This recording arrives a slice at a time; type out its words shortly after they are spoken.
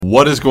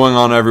What is going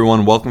on,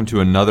 everyone? Welcome to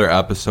another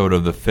episode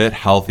of the Fit,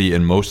 Healthy,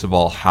 and most of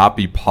all,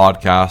 Happy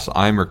podcast.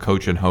 I'm your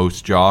coach and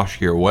host, Josh,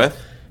 here with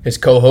his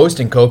co-host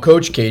and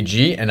co-coach,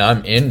 KG, and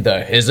I'm in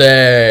the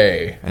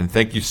hizzy. And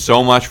thank you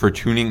so much for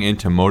tuning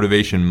into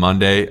Motivation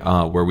Monday,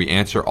 where we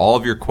answer all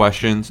of your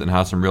questions and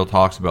have some real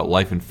talks about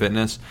life and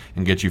fitness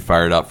and get you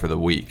fired up for the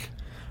week.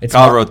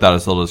 Kyle wrote that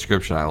as a little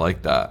description. I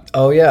like that.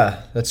 Oh,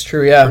 yeah. That's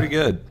true, yeah. Pretty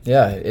good.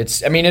 Yeah,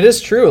 it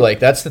is true. Like,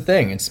 that's the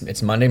thing.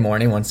 It's Monday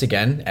morning once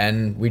again,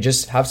 and we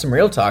just have some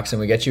real talks, and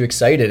we get you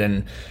excited.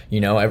 And,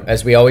 you know,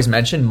 as we always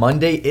mention,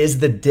 Monday is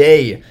the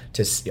day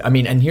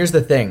and here's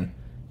the thing.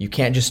 You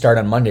can't just start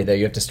on Monday, though.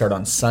 You have to start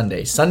on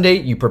Sunday. Sunday,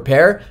 you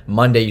prepare.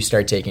 Monday, you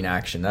start taking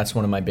action. That's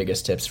one of my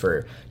biggest tips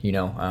for,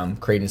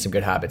 creating some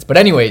good habits. But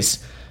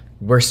anyways,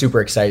 we're super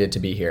excited to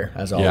be here,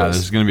 as always. Yeah, this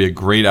is going to be a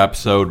great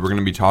episode. We're going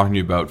to be talking to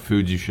you about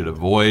foods you should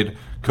avoid,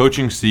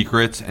 coaching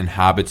secrets, and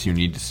habits you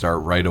need to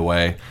start right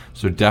away.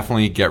 So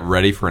definitely get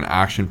ready for an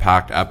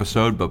action-packed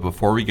episode. But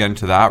before we get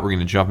into that, we're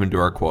going to jump into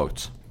our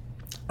quotes.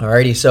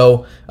 Alrighty,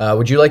 so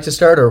would you like to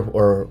start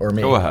or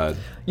me? Go ahead.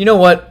 You know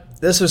what?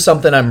 This was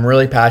something I'm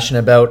really passionate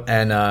about,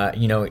 and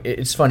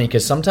it's funny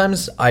because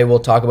sometimes I will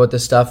talk about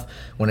this stuff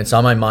when it's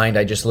on my mind.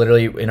 I just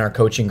literally, in our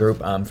coaching group,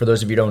 for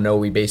those of you who don't know,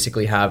 we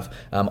basically have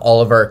all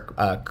of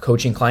our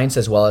coaching clients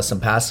as well as some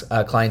past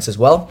clients as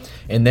well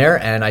in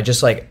there, and I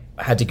just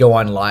had to go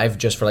on live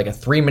just for a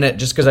 3-minute,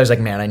 just because I was like,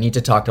 man, I need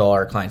to talk to all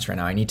our clients right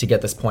now. I need to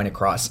get this point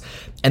across.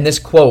 And this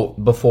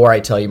quote, before I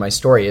tell you my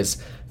story,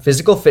 is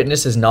physical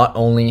fitness is not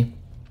only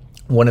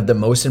one of the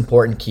most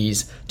important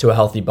keys to a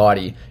healthy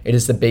body. It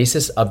is the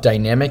basis of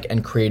dynamic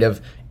and creative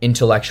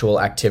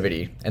intellectual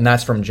activity. And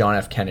that's from John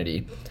F.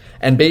 Kennedy.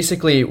 And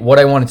basically what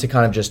I wanted to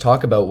kind of just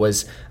talk about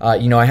was, I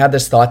had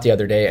this thought the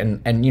other day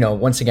and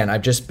once again,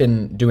 I've just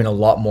been doing a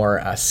lot more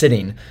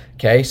sitting.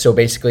 Okay. So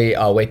basically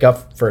I'll wake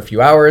up for a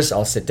few hours,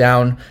 I'll sit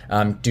down,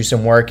 do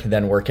some work,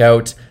 then work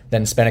out,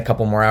 then spend a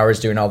couple more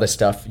hours doing all this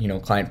stuff,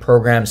 client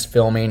programs,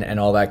 filming and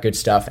all that good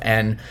stuff.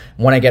 And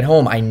when I get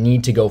home, I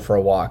need to go for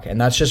a walk. And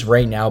that's just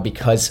right now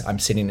because I'm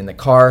sitting in the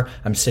car,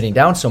 I'm sitting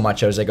down so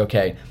much. I was like,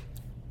 okay,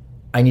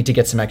 I need to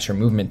get some extra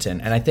movement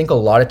in. And I think a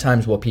lot of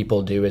times what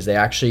people do is they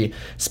actually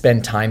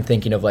spend time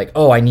thinking of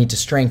I need to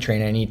strength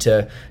train. I need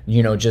to,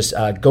 just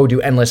go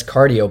do endless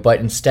cardio.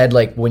 But instead,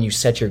 when you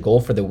set your goal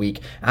for the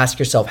week, ask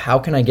yourself, how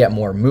can I get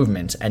more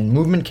movement? And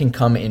movement can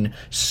come in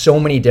so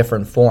many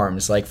different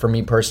forms. Like for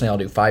me personally, I'll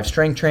do 5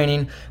 strength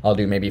training. I'll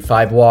do maybe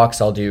 5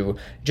 walks. I'll do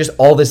just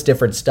all this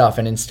different stuff.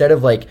 And instead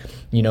of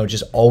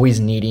just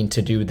always needing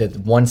to do the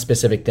one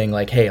specific thing,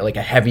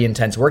 a heavy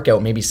intense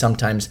workout, maybe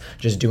sometimes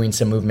just doing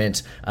some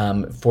movement,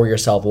 for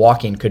yourself,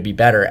 walking could be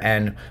better.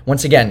 And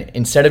once again,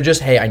 instead of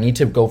just, hey, I need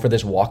to go for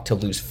this walk to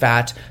lose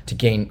fat, to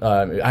gain,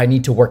 I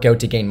need to work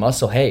out to gain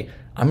muscle. Hey,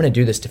 I'm going to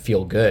do this to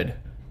feel good.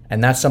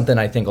 And that's something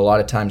I think a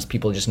lot of times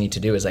people just need to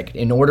do is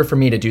in order for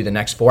me to do the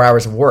next 4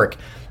 hours of work,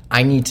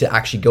 I need to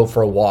actually go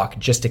for a walk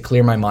just to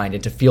clear my mind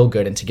and to feel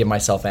good and to give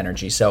myself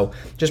energy. So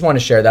just want to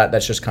share that.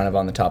 That's just kind of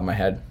on the top of my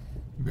head.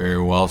 Very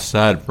well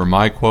said. For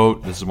my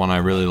quote, this is one I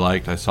really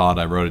liked. I saw it.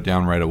 I wrote it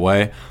down right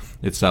away.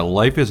 It's that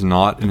life is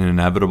not an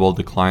inevitable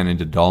decline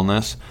into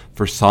dullness.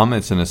 For some,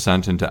 it's an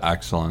ascent into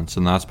excellence.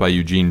 And that's by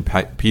Eugene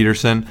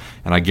Peterson.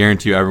 And I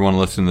guarantee you everyone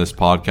listening to this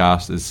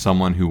podcast is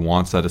someone who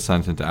wants that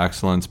ascent into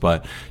excellence.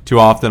 But too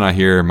often I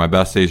hear my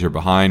best days are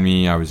behind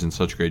me. I was in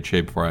such great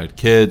shape before I had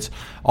kids.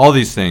 All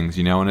these things,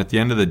 and at the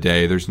end of the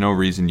day, there's no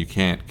reason you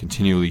can't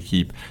continually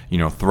keep,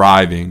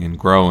 thriving and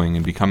growing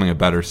and becoming a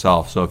better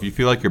self. So if you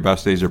feel like your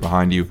best days are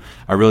behind you,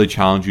 I really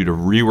challenge you to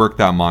rework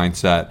that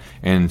mindset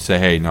and say,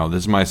 hey, no, this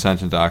is my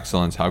ascent into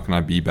excellence. How can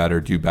I be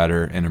better, do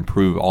better, and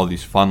improve all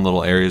these fun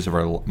little areas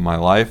of my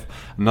life?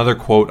 Another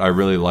quote I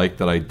really liked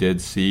that I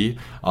did see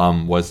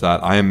was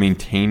that I am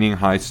maintaining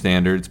high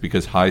standards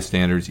because high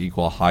standards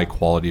equal high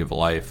quality of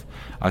life.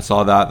 I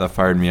saw that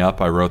fired me up.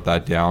 I wrote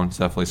that down. It's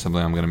definitely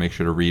something I'm going to make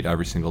sure to read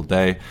every single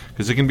day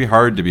because it can be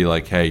hard to be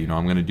like, hey,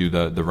 I'm going to do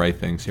the right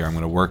things here. I'm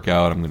going to work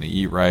out. I'm going to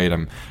eat right.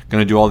 I'm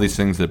going to do all these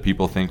things that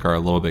people think are a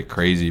little bit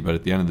crazy. But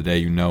at the end of the day,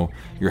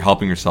 you're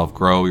helping yourself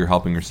grow. You're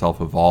helping yourself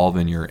evolve,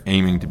 and you're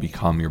aiming to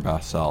become your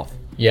best self.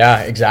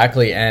 Yeah,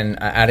 exactly.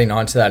 And adding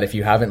on to that, if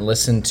you haven't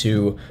listened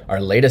to our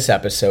latest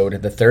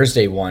episode, the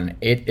Thursday one,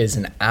 it is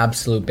an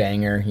absolute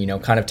banger,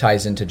 kind of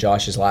ties into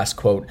Josh's last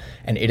quote,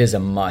 and it is a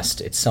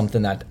must. It's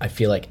something that I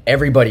feel like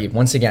everybody,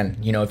 once again,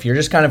 if you're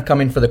just kind of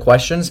coming for the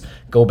questions,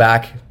 go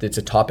back. It's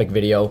a topic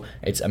video.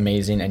 It's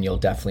amazing, and you'll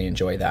definitely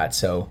enjoy that.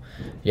 So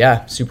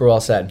yeah, super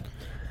well said.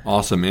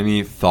 Awesome.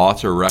 Any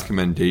thoughts or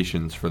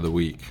recommendations for the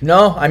week?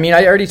 No,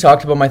 I already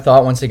talked about my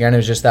thought. Once again, it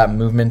was just that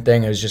movement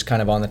thing. It was just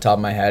kind of on the top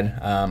of my head.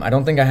 I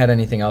don't think I had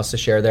anything else to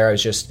share there. I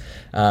was just,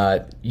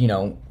 that's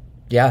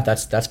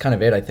kind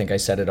of it. I think I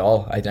said it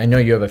all. I know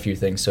you have a few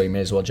things, so you may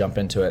as well jump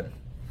into it.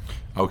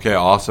 Okay,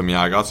 awesome.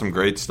 Yeah, I got some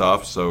great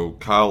stuff. So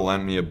Kyle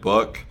lent me a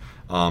book.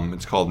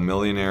 It's called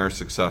Millionaire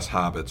Success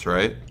Habits,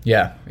 right?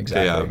 Yeah,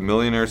 exactly. Yeah,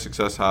 Millionaire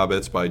Success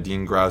Habits by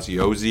Dean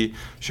Graziosi.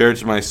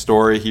 Shared my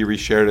story. He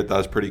reshared it. That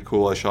was pretty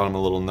cool. I shot him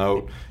a little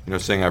note,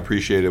 saying I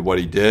appreciated what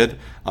he did.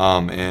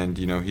 And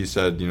he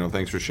said,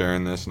 thanks for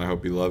sharing this, and I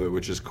hope you love it,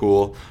 which is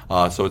cool.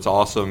 So it's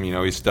awesome.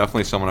 He's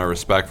definitely someone I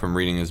respect from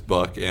reading his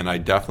book, and I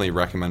definitely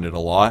recommend it a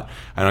lot.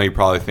 I know you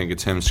probably think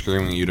it's him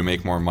screaming at you to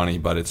make more money,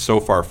 but it's so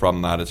far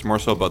from that. It's more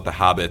so about the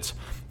habits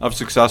of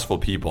successful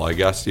people. I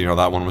guess,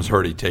 that one was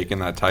already taken,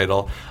 that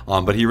title.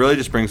 But he really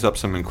just brings up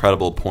some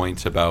incredible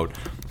points about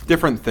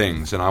different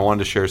things, and I wanted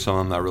to share some of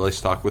them that really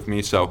stuck with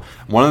me. So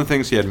one of the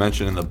things he had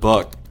mentioned in the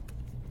book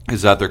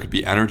is that there could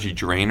be energy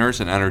drainers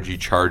and energy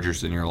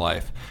chargers in your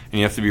life. And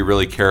you have to be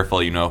really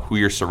careful, who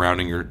you're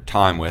surrounding your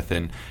time with.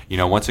 And,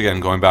 once again,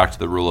 going back to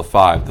the rule of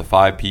 5, the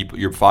 5 people,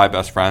 your 5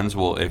 best friends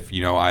will, if,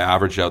 I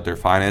averaged out their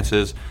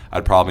finances,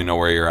 I'd probably know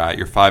where you're at.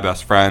 Your 5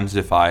 best friends,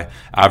 if I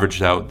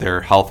averaged out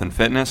their health and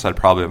fitness, I'd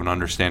probably have an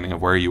understanding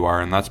of where you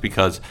are. And that's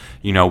because,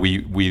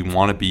 we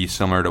want to be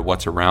similar to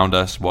what's around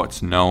us,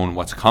 what's known,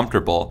 what's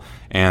comfortable.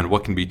 And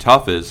what can be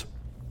tough is,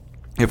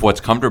 if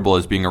what's comfortable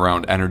is being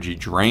around energy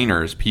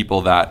drainers,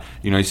 people that,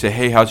 you say,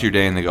 hey, how's your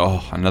day? And they go,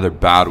 oh, another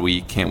bad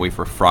week. Can't wait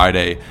for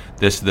Friday.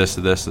 This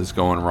is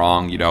going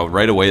wrong.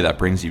 Right away that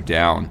brings you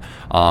down.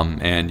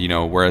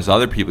 Whereas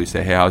other people, you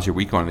say, hey, how's your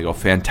week going? And they go,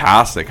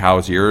 fantastic.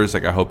 How's yours?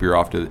 I hope you're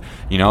off to,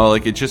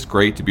 it's just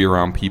great to be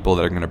around people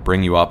that are going to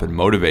bring you up and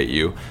motivate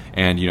you.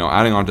 And,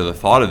 adding on to the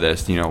thought of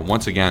this,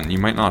 once again, you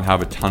might not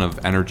have a ton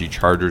of energy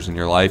chargers in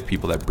your life,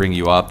 people that bring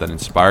you up, that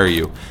inspire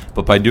you.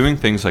 But by doing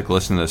things like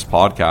listening to this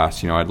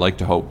podcast, I'd like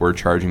to hope we're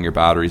charging your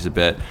batteries a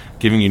bit,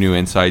 giving you new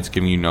insights,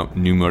 giving you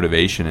new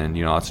motivation. And,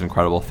 that's an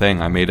incredible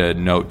thing. I made a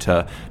note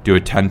to do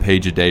a 10-page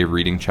a day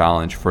reading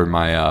challenge for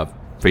my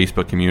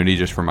Facebook community,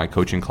 just for my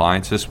coaching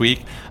clients this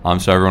week.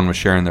 So everyone was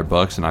sharing their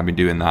books, and I've been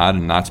doing that,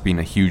 and that's been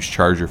a huge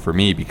charger for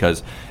me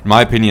because, in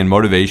my opinion,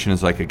 motivation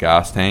is like a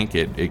gas tank.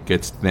 It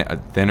gets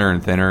thinner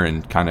and thinner,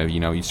 and kind of,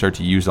 you start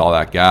to use all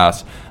that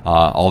gas,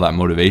 all that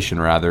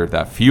motivation rather,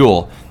 that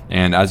fuel.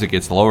 And as it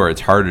gets lower,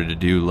 it's harder to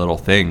do little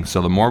things.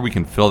 So the more we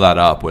can fill that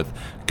up with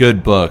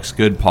good books,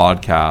 good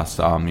podcasts,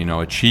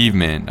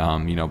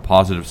 achievement,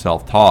 positive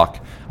self-talk,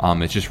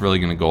 it's just really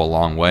going to go a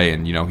long way.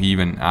 And, he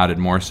even added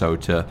more so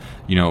to,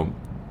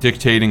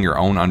 dictating your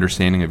own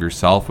understanding of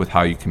yourself with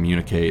how you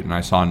communicate. And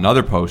I saw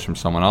another post from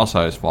someone else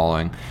I was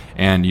following,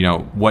 and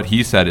what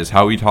he said is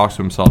how he talks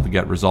to himself to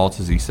get results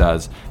is, he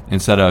says,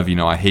 instead of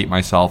I hate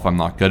myself, I'm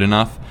not good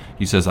enough,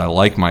 he says I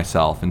like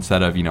myself.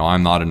 Instead of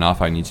I'm not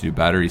enough, I need to do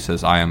better, he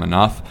says I am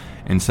enough.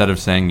 Instead of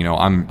saying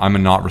I'm a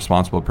not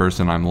responsible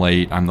person, I'm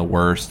late, I'm the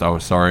worst, oh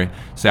sorry,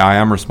 say I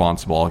am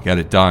responsible, I'll get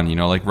it done.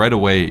 Right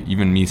away,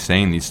 even me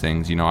saying these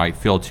things, I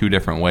feel 2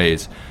 different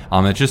ways.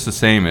 It's just the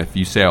same if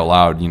you say out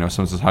loud,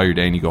 someone says how your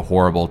day and you go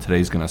horrible,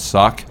 today's gonna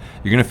suck,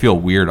 you're gonna feel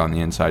weird on the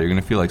inside. You're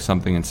gonna feel like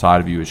something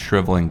inside of you is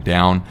shriveling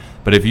down.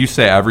 But if you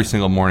say every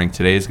single morning,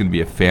 today is gonna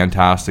be a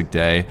fantastic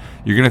day,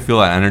 you're gonna feel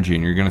that energy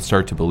and you're gonna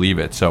start to believe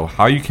it. So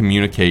how you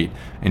communicate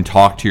and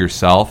talk to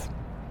yourself,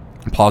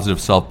 positive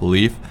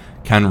self-belief,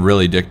 can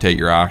really dictate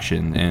your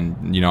action.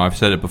 And I've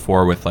said it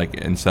before with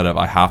instead of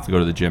I have to go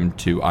to the gym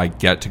to I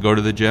get to go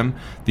to the gym,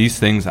 these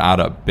things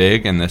add up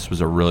big, and this was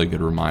a really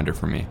good reminder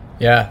for me.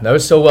 Yeah, that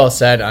was so well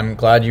said. I'm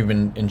glad you've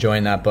been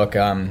enjoying that book.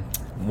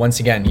 Once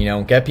again,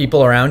 get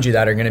people around you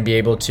that are going to be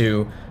able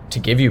to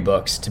give you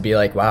books, to be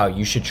like, wow,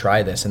 you should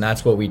try this. And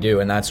that's what we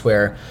do. And that's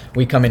where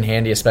we come in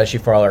handy, especially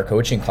for all our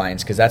coaching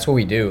clients, because that's what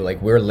we do.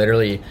 We're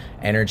literally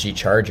energy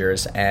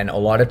chargers. And a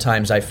lot of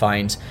times I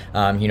find,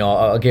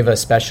 I'll give a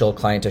special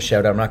client a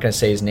shout out. I'm not going to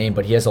say his name,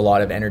 but he has a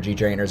lot of energy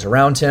drainers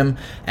around him.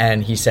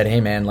 And he said,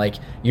 hey man,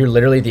 you're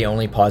literally the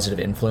only positive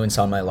influence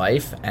on my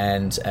life,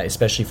 and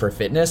especially for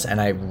fitness. And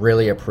I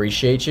really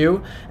appreciate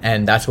you.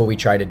 And that's what we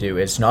try to do.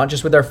 It's not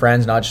just with our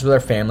friends, not just with our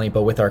family,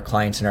 but with our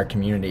clients and our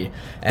community.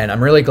 And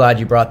I'm really glad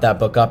you brought that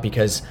book up,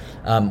 because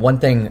one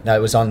thing that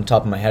was on the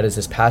top of my head is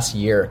this past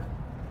year,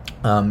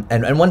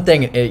 and one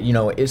thing,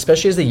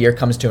 especially as the year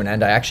comes to an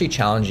end, I actually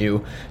challenge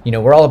you,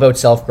 we're all about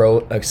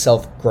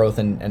self-growth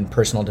and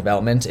personal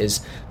development,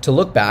 is to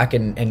look back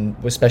and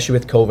especially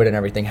with COVID and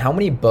everything, how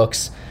many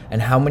books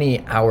and how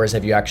many hours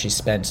have you actually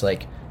spent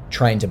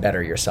trying to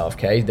better yourself?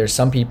 Okay, there's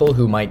some people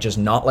who might just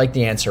not like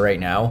the answer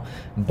right now,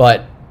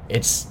 but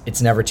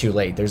it's never too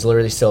late. There's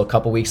literally still a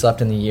couple weeks left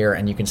in the year,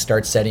 and you can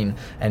start setting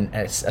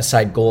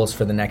aside goals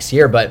for the next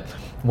year. But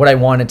what I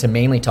wanted to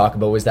mainly talk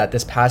about was that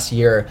this past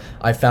year,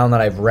 I found that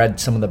I've read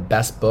some of the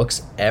best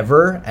books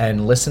ever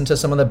and listened to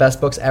some of the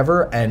best books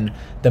ever. And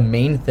the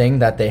main thing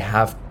that they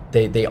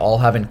all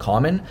have in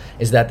common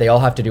is that they all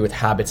have to do with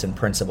habits and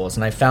principles.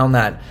 And I found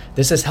that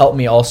this has helped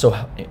me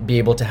also be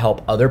able to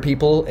help other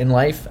people in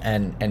life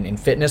and in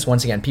fitness.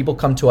 Once again, people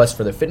come to us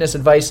for the fitness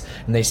advice,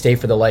 and they stay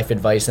for the life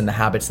advice and the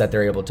habits that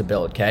they're able to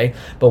build, okay?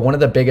 But one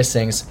of the biggest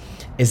things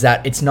is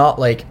that it's not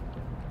like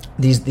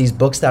these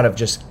books that have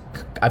just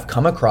I've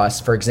come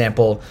across, for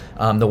example,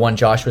 the one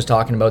Josh was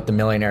talking about, the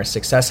Millionaire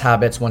Success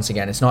Habits. Once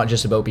again, it's not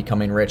just about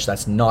becoming rich.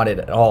 That's not it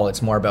at all.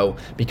 It's more about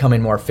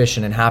becoming more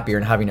efficient and happier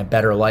and having a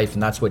better life,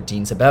 and that's what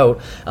Dean's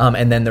about.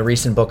 And then the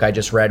recent book I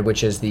just read,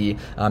 which is the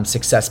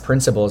Success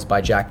Principles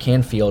by Jack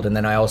Canfield. And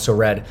then I also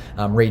read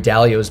Ray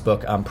Dalio's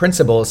book,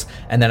 Principles.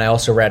 And then I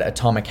also read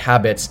Atomic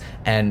Habits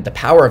and The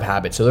Power of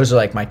Habit. So those are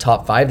like my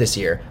top 5 this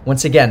year.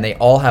 Once again, they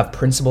all have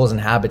principles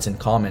and habits in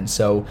common.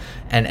 So,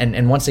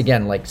 and once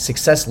again, like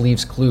success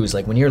leaves clues.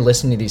 Like when you're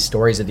listening to these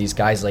stories of these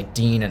guys like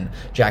Dean and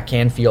Jack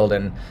Canfield,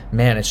 and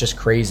man, it's just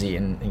crazy.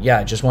 And yeah,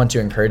 I just want to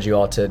encourage you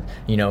all to,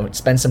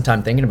 spend some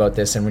time thinking about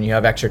this. And when you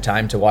have extra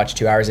time to watch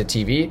 2 hours of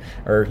TV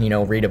or,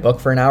 read a book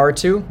for an hour or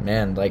two,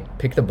 man, like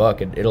pick the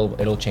book.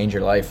 It'll change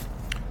your life.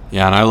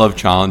 Yeah, and I love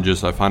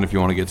challenges. I find if you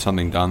want to get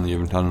something done that you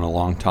haven't done in a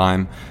long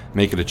time,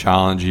 make it a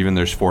challenge. Even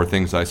there's 4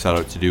 things I set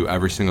out to do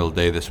every single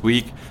day this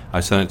week. I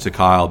sent it to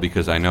Kyle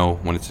because I know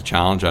when it's a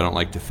challenge, I don't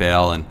like to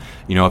fail. And,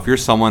 if you're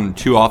someone,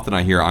 too often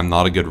I hear I'm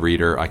not a good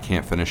reader, I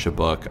can't finish a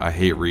book, I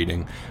hate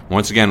reading.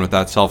 Once again, with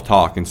that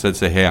self-talk, instead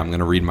say, hey, I'm going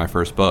to read my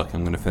first book.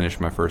 I'm going to finish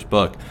my first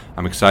book.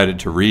 I'm excited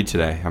to read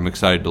today. I'm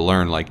excited to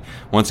learn. Like,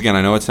 once again,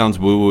 I know it sounds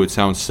woo-woo, it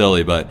sounds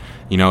silly, but,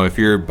 if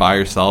you're by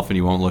yourself and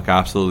you won't look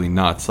absolutely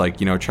nuts, like,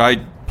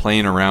 try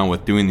playing around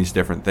with doing these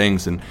different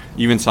things. And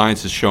even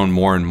science has shown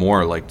more and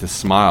more, like, to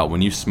smile.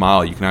 When you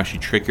smile, you can actually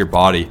trick your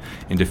body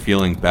into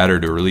feeling better,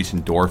 to release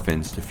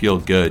endorphins, to feel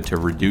good, to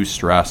reduce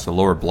stress, to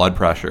lower blood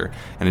pressure.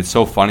 And it's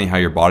so funny how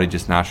your body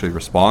just naturally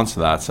responds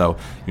to that. So,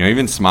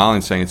 even smiling,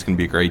 saying it's going to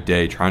be a great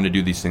day, trying to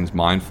do these things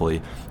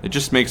mindfully, it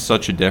just makes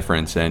such a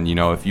difference. And,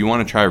 if you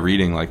want to try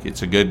reading, like,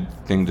 it's a good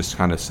thing to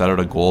kind of set out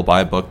a goal, buy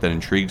a book that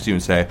intrigues you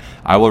and say,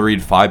 I will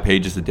read 5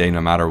 pages a day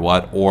no matter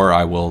what, or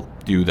I will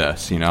do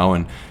this,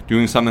 and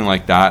doing something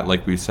like that,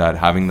 like we said,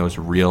 having those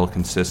real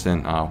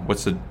consistent,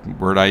 what's the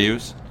word I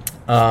use?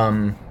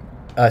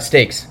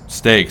 Stakes.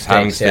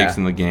 Having stakes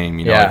in the game,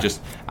 it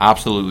just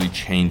absolutely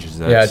changes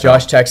it. Yeah,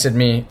 Josh texted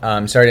me,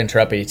 sorry to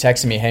interrupt, but he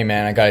texted me, hey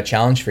man, I got a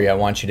challenge for you. I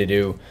want you to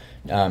do,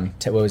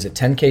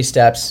 10K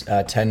steps,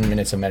 10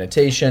 minutes of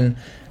meditation,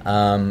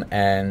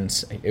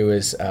 and it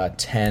was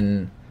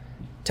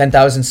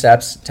 10,000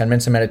 steps, 10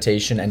 minutes of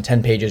meditation, and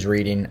 10 pages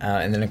reading,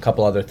 and then a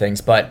couple other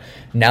things. But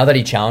now that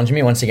he challenged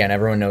me, once again,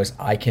 everyone knows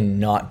I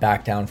cannot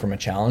back down from a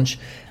challenge.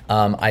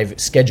 I've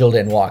scheduled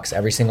in walks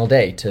every single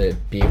day to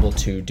be able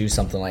to do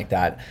something like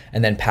that.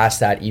 And then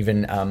past that,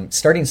 even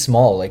starting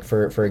small, like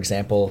for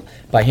example,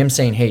 by him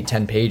saying, hey,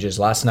 10 pages.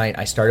 Last night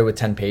I started with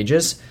 10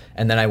 pages,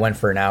 and then I went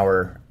for an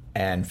hour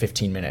and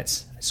 15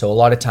 minutes. So a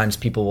lot of times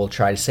people will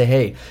try to say,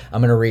 hey,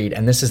 I'm going to read.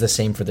 And this is the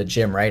same for the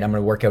gym, right? I'm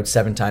going to work out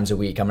 7 times a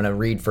week. I'm going to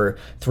read for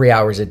 3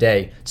 hours a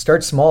day.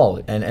 Start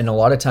small. And a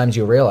lot of times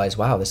you'll realize,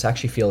 wow, this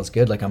actually feels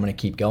good. Like I'm going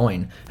to keep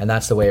going. And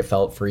that's the way it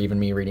felt for even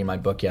me reading my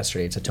book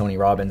yesterday. It's a Tony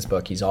Robbins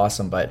book. He's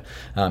awesome. But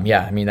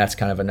that's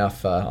kind of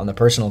enough on the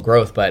personal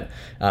growth. But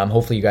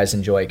hopefully you guys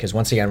enjoy, because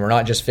once again, we're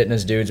not just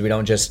fitness dudes. We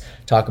don't just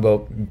talk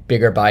about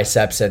bigger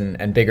biceps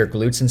and bigger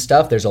glutes and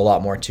stuff. There's a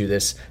lot more to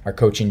this, our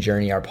coaching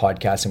journey, our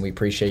podcast. And we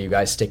appreciate you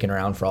guys sticking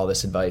around for all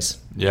this advice.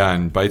 Yeah,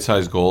 and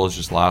bite-sized goals,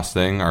 just last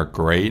thing, are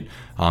great.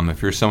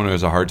 If you're someone who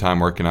has a hard time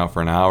working out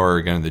for an hour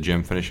or getting to the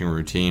gym, finishing a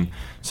routine,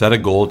 set a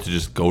goal to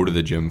just go to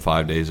the gym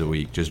 5 days a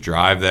week. Just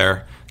drive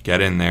there,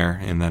 get in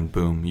there, and then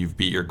boom, you've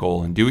beat your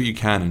goal. And do what you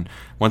can. And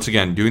once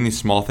again, doing these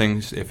small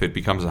things, if it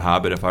becomes a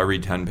habit, if I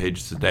read 10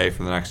 pages a day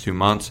for the next 2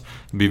 months,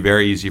 it'll be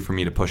very easy for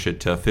me to push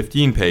it to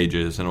 15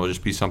 pages, and it'll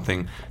just be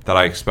something that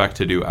I expect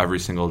to do every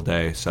single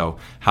day. So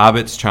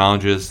habits,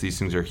 challenges, these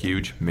things are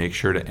huge. Make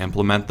sure to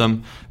implement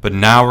them. But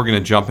now we're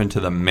going to jump into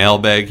the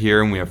mailbag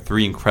here, and we have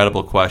 3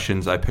 incredible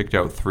questions. I picked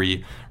out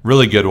 3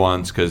 really good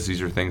ones because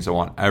these are things I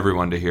want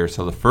everyone to hear.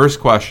 So the first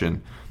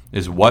question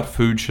is, what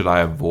food should I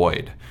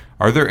avoid?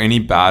 Are there any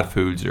bad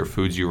foods or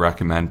foods you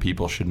recommend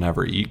people should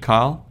never eat,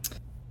 Kyle?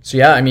 So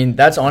yeah, I mean,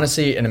 that's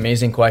honestly an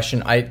amazing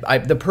question.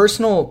 The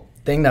personal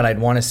thing that I'd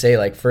want to say,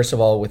 like, first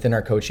of all, within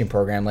our coaching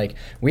program, like,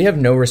 we have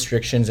no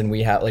restrictions, and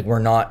we're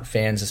not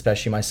fans,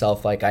 especially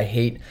myself. Like, I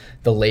hate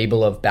the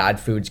label of bad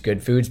foods,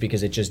 good foods,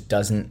 because it just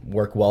doesn't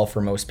work well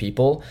for most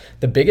people.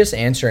 The biggest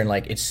answer, and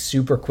like, it's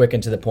super quick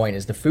and to the point,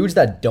 is the foods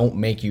that don't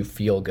make you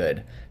feel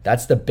good.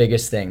 That's the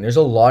biggest thing. There's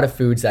a lot of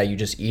foods that you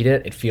just eat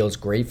it feels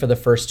great for the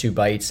first 2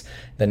 bites.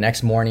 The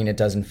next morning, it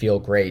doesn't feel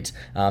great.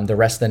 The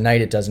rest of the night,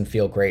 it doesn't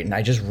feel great. And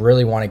I just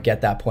really want to get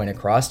that point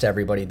across to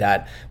everybody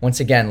that, once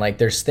again, like,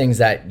 there's things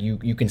that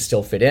you can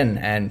still fit in,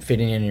 and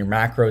fitting in your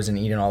macros and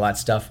eating all that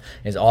stuff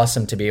is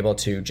awesome to be able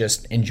to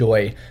just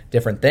enjoy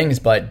different things.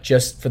 But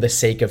just for the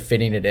sake of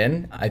fitting it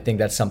in, I think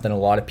that's something a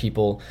lot of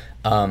people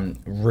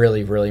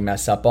really, really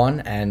mess up on.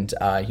 And,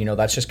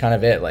 that's just kind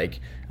of it. Like,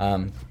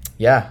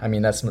 yeah, I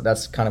mean,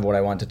 that's kind of what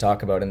I want to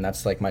talk about, and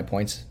that's like my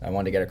points I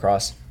want to get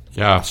across.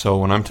 Yeah, so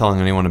when I'm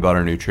telling anyone about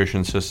our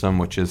nutrition system,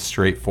 which is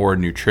straightforward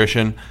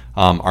nutrition,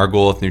 our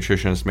goal with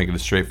nutrition is to make it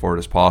as straightforward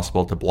as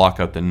possible, to block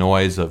out the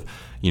noise of,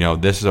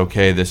 this is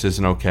okay, this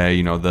isn't okay.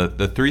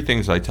 The 3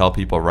 things I tell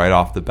people right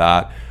off the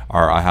bat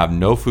are I have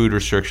no food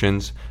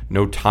restrictions,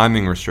 no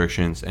timing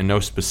restrictions, and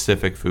no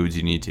specific foods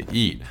you need to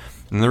eat.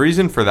 And the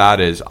reason for that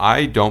is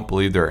I don't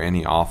believe there are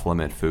any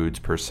off-limit foods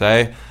per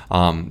se.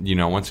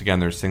 Once again,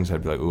 there's things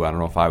I'd be like, ooh, I don't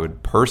know if I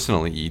would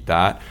personally eat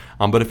that.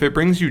 But if it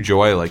brings you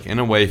joy, like in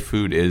a way,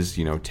 food is,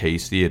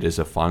 tasty. It is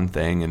a fun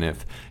thing. And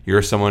if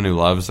you're someone who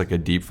loves like a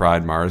deep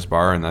fried Mars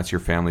bar and that's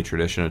your family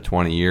tradition of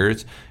 20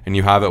 years and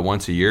you have it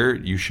once a year,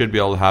 you should be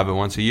able to have it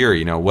once a year.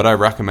 Would I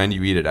recommend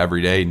you eat it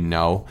every day?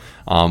 No.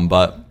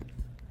 But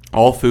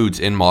all foods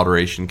in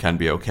moderation can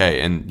be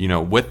okay. And,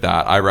 with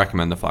that, I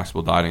recommend the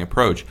flexible dieting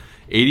approach.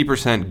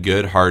 80%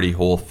 good, hearty,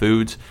 whole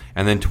foods,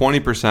 and then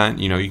 20%,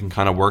 you can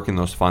kind of work in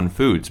those fun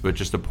foods, but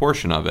just a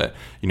portion of it,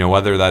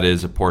 whether that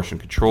is a portion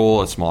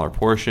control, a smaller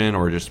portion,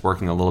 or just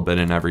working a little bit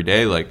in every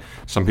day. Like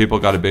some people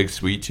got a big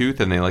sweet tooth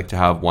and they like to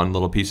have one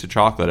little piece of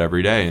chocolate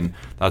every day, and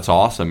that's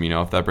awesome.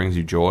 If that brings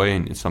you joy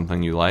and it's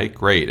something you like,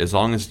 great. As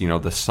long as,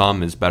 the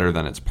sum is better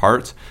than its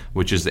parts,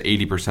 which is the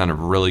 80% of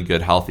really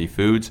good, healthy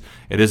foods,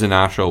 it is a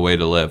natural way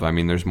to live. I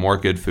mean, there's more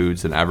good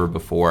foods than ever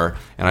before,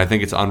 and I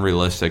think it's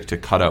unrealistic to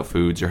cut out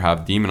foods or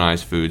have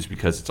demonized foods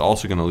because it's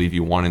also going to leave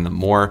you wanting them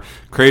more,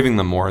 craving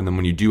them more, and then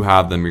when you do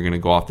have them, you're going to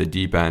go off the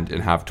deep end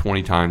and have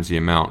 20 times the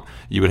amount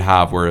you would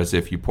have, whereas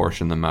if you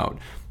portion them out.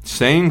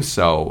 Saying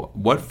so,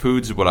 what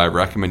foods would I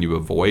recommend you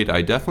avoid?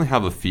 I definitely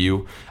have a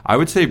few. I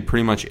would say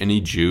pretty much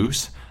any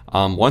juice.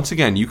 Once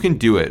again, you can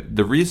do it.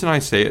 The reason I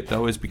say it,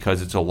 though, is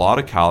because it's a lot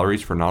of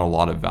calories for not a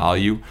lot of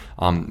value.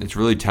 It's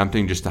really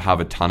tempting just to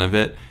have a ton of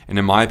it. And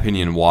in my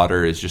opinion,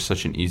 water is just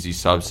such an easy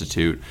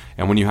substitute.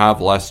 And when you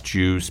have less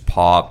juice,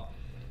 pop,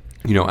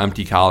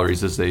 empty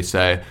calories, as they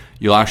say,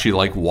 you'll actually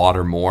like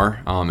water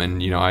more.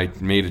 I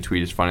made a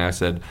tweet. It's funny. I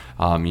said,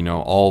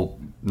 all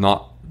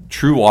not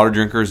true water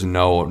drinkers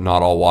know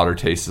not all water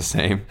tastes the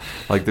same.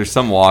 Like there's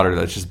some water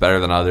that's just better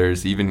than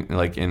others. Even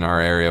like in our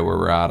area where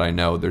we're at, I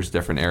know there's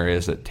different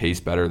areas that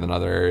taste better than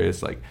other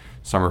areas. Like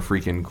some are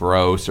freaking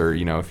gross, or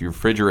if you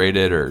refrigerate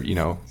it, or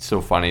it's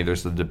so funny.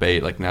 There's the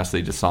debate like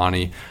Nestle,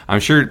 Dasani. I'm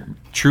sure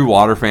true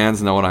water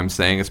fans know what I'm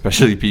saying,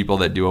 especially people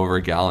that do over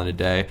a gallon a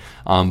day.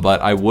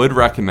 But I would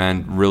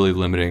recommend really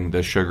limiting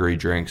the sugary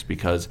drinks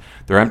because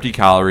they're empty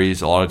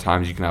calories. A lot of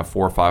times you can have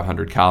 400 or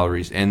 500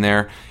 calories in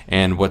there,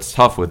 and what's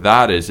tough with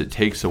that is it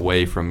takes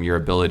away from your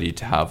ability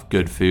to have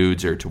good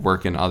foods or to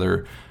work in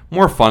other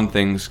more fun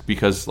things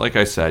because, like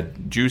I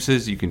said,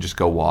 juices, you can just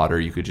go water.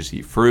 You could just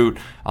eat fruit.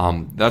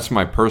 That's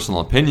my personal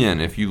opinion.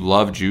 If you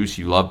love juice,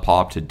 you love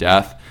pop to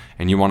death,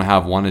 and you want to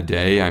have one a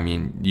day, I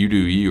mean, you do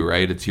you,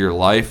 right? It's your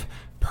life.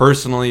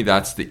 Personally,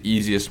 that's the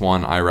easiest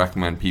one I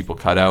recommend people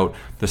cut out.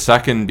 The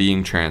second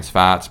being trans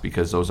fats,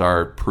 because those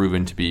are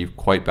proven to be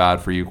quite bad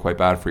for you, quite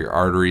bad for your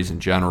arteries in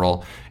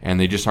general, and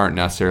they just aren't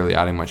necessarily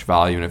adding much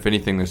value. And if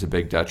anything, there's a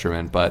big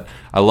detriment. But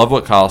I love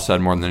what Kyle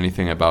said more than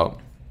anything about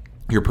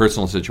your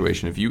personal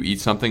situation. If you eat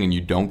something and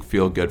you don't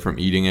feel good from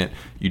eating it,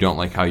 you don't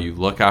like how you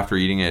look after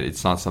eating it,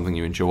 it's not something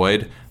you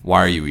enjoyed,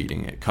 why are you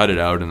eating it? Cut it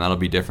out, and that'll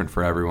be different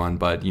for everyone.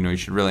 But you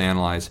should really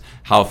analyze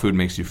how food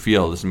makes you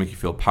feel. Does it make you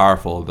feel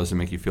powerful? Does it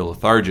make you feel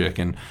lethargic?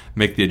 And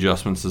make the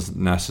adjustments as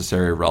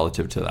necessary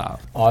relative to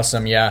that.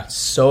 Awesome. Yeah,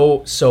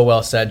 so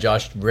well said,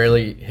 Josh.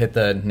 Really hit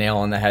the nail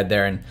on the head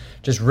there, and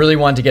just really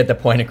wanted to get the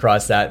point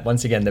across that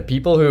once again, the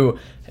people who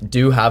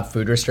do have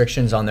food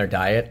restrictions on their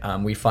diet,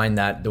 we find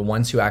that the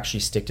ones who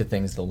actually stick to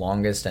things the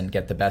longest and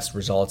get the best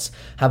results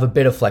have a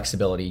bit of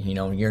flexibility.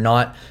 You're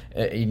not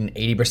eating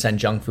 80%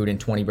 junk food and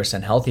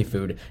 20% healthy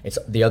food. It's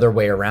the other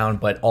way around,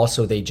 but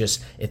also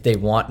if they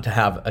want to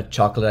have a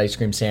chocolate ice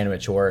cream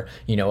sandwich or,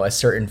 a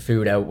certain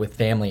food out with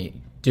family,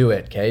 do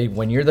it, okay?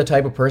 When you're the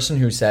type of person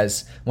who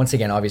says, once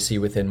again, obviously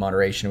within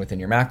moderation,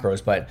 within your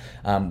macros, but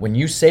when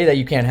you say that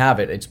you can't have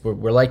it,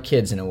 we're like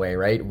kids in a way,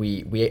 right?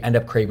 We end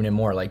up craving it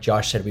more. Like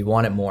Josh said, we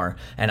want it more.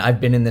 And I've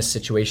been in this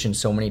situation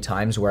so many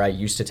times where I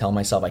used to tell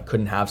myself I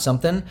couldn't have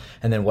something,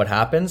 and then what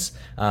happens?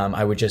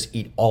 I would just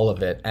eat all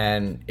of it,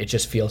 and it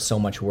just feels so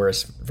much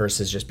worse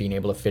versus just being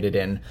able to fit it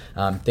in,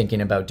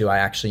 thinking about, do I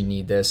actually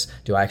need this?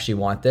 Do I actually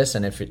want this?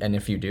 And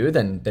if you do,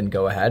 then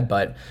go ahead.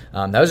 But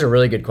that was a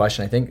really good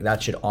question. I think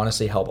that should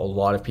honestly help a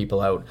lot of people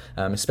out,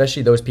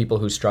 especially those people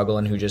who struggle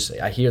and who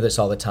I hear this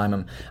all the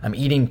time. I'm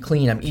eating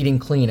clean,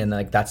 and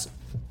like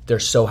they're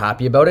so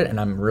happy about it,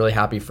 and I'm really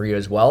happy for you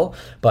as well,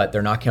 but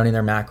they're not counting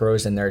their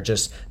macros and they're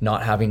just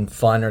not having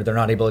fun, or they're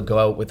not able to go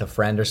out with a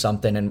friend or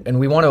something, and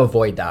we want to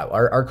avoid that.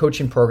 Our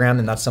coaching program,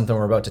 and that's something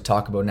we're about to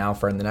talk about now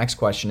for the next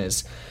question,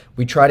 is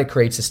we try to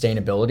create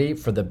sustainability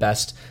for the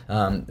best,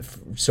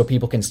 so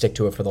people can stick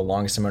to it for the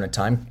longest amount of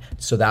time,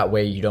 so that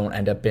way you don't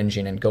end up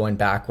binging and going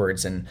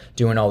backwards and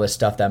doing all this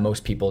stuff that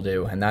most people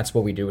do. And that's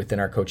what we do within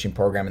our coaching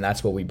program, and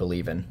that's what we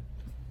believe in.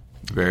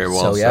 Very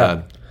well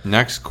said.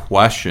 Next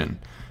question.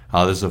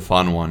 This is a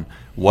fun one.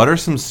 What are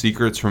some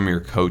secrets from your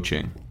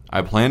coaching?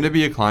 I plan to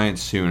be a client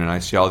soon, and I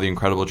see all the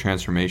incredible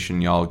transformation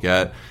y'all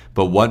get,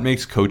 but what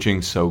makes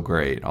coaching so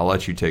great? I'll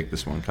let you take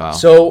this one, Kyle.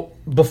 So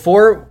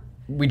before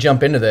we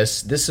jump into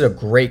this is a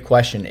great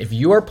question. If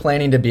you are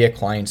planning to be a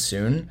client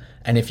soon,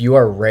 and if you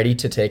are ready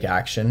to take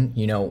action,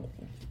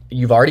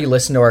 you've already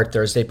listened to our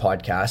Thursday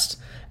podcast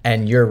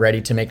and you're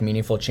ready to make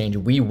meaningful change,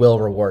 we will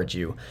reward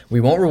you.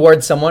 We won't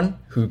reward someone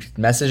who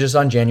messages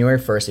on January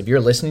 1st. If you're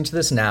listening to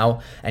this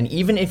now, and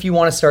even if you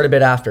want to start a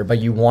bit after, but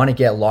you want to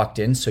get locked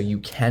in so you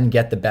can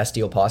get the best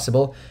deal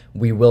possible,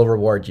 we will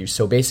reward you.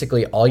 So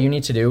basically, all you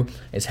need to do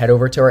is head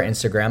over to our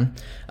Instagram,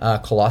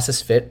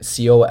 Colossus Fit,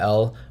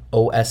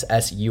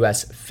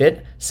 COLOSSUS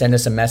Fit. Send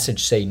us a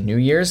message, say New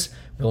Year's.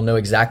 We'll know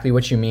exactly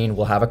what you mean.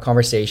 We'll have a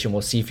conversation.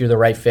 We'll see if you're the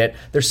right fit.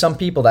 There's some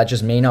people that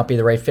just may not be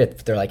the right fit.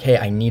 If they're like, hey,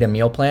 I need a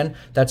meal plan,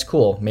 that's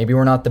cool. Maybe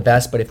we're not the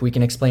best, but if we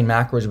can explain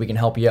macros, we can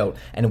help you out,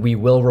 and we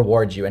will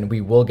reward you, and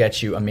we will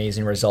get you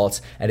amazing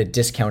results at a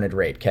discounted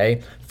rate,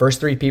 okay? First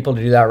 3 people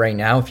to do that right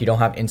now. If you don't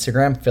have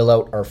Instagram, fill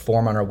out our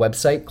form on our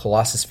website,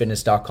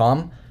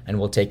 colossusfitness.com. and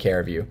we'll take care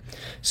of you.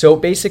 So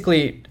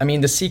basically, I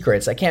mean, the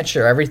secrets, I can't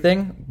share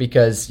everything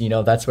because,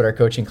 that's what our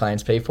coaching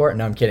clients pay for.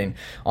 No, I'm kidding.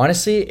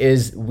 Honestly,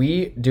 is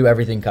we do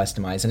everything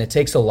customized, and it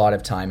takes a lot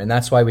of time, and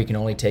that's why we can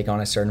only take on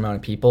a certain amount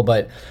of people.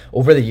 But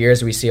over the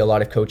years, we see a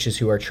lot of coaches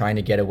who are trying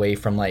to get away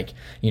from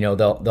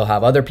they'll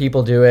have other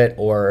people do it,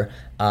 or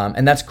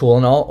and that's cool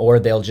and all, or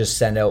they'll just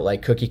send out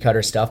like cookie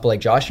cutter stuff. But like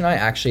Josh and I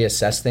actually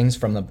assess things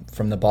from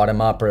the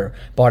bottom up or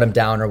bottom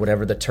down or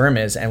whatever the term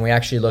is, and we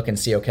actually look and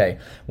see, okay,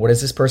 what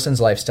is this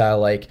person's lifestyle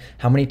like?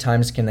 How many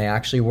times can they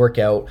actually work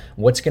out?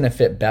 What's going to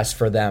fit best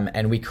for them?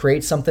 And we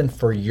create something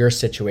for your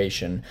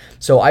situation.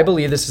 So I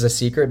believe this is a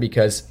secret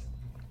because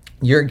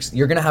you're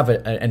going to have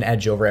an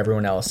edge over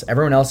everyone else.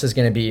 Everyone else is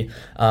going to be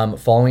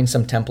following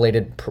some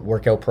templated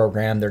workout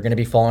program. They're going to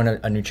be following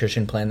a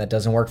nutrition plan that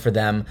doesn't work for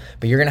them,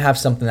 but you're going to have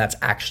something that's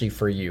actually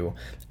for you.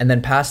 And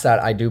then past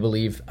that, I do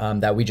believe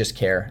that we just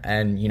care.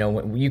 And,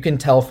 you can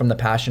tell from the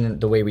passion,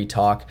 the way we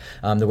talk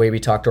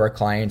to our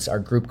clients, our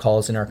group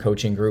calls in our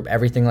coaching group,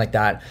 everything like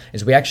that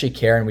is we actually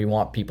care and we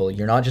want people.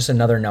 You're not just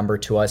another number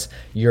to us.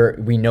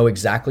 We know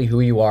exactly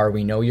who you are.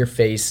 We know your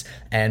face.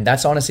 And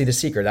that's honestly the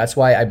secret. That's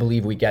why I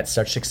believe we get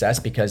such success,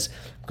 because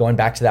going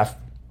back to that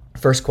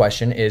first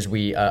question is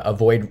we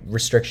avoid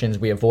restrictions.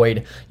 We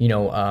avoid,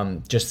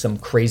 just some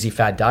crazy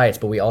fad diets,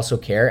 but we also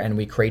care and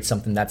we create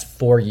something that's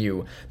for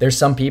you. There's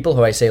some people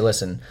who I say,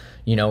 listen,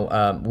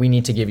 we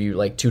need to give you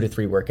like 2 to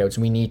 3 workouts.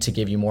 We need to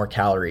give you more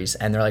calories.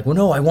 And they're like, well,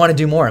 no, I want to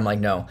do more. I'm like,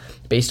 no,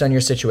 based on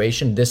your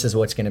situation, this is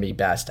what's going to be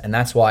best. And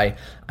that's why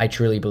I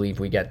truly believe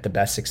we get the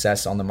best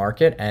success on the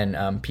market.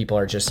 And people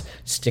are just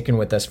sticking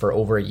with us for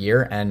over a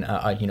year and,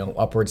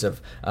 upwards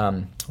of,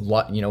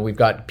 we've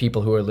got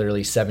people who are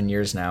literally 7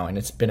 years now, and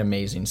it's been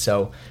amazing.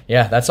 So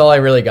yeah, that's all I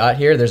really got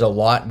here. There's a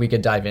lot we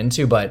could dive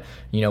into, but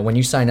when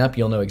you sign up,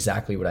 you'll know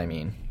exactly what I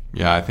mean.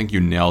 Yeah, I think you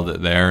nailed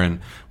it there. And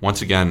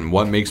once again,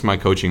 what makes my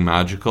coaching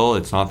magical,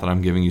 it's not that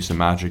I'm giving you some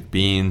magic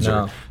beans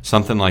or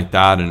something like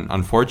that. And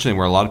unfortunately,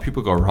 where a lot of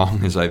people go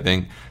wrong is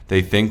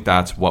they think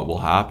that's what will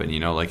happen.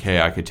 Like, hey,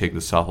 I could take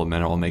the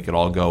supplement, it will make it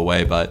all go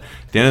away. But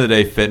at the end of the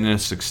day,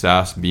 fitness,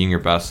 success, being your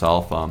best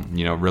self,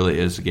 really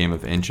is a game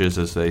of inches,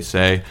 as they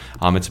say.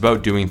 It's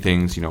about doing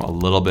things, a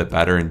little bit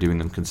better and doing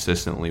them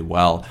consistently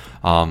well.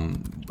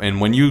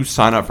 And when you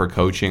sign up for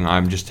coaching,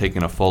 I'm just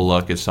taking a full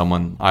look at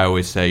someone, I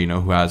always say,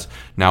 who has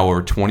now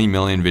over 20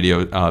 million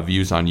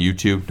views on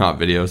YouTube, not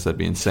videos, that'd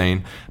be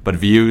insane, but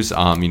views,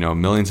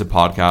 millions of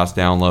podcast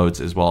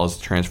downloads, as well as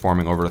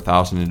transforming over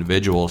 1,000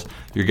 individuals.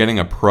 You're getting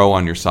a pro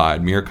on your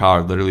side. Me or Kyle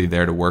are literally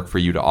there to work for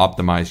you to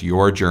optimize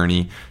your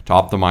journey, to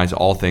optimize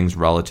all things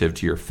relative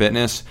to your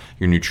fitness,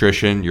 your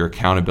nutrition, your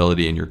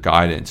accountability, and your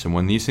guidance. And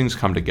when these things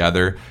come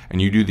together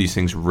and you do these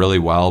things really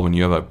well, when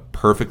you have a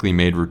perfectly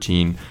made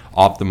routine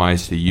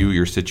optimized to you,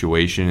 your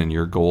situation, and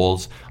your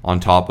goals, on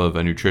top of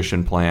a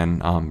nutrition plan,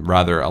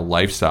 rather a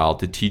lifestyle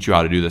to teach you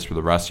how to do this for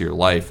the rest of your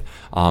life,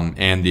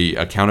 and the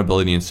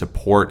accountability and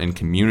support and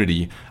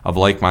community of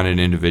like-minded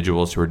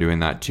individuals who are doing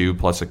that too,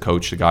 plus a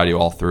coach to guide you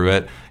all through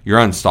it, you're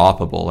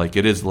unstoppable. Like,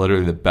 it is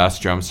literally the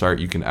best jumpstart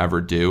you can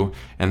ever do.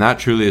 And that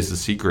truly is the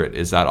secret,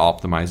 is that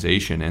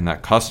optimization and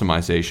that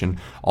customization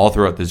all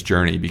throughout this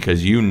journey,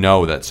 because you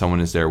know that someone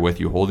is there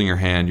with you, holding your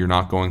hand. You're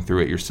not going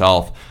through it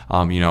yourself.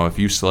 If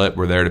you slip,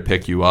 we're there to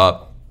pick you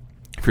up.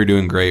 If you're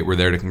doing great, we're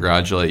there to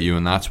congratulate you.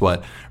 And that's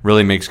what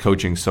really makes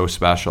coaching so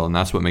special. And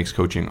that's what makes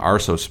coaching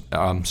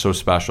so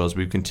special, as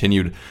we've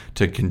continued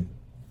to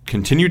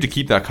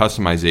keep that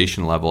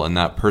customization level and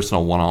that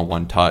personal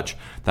one-on-one touch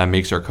that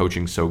makes our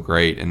coaching so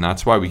great. And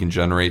that's why we can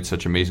generate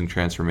such amazing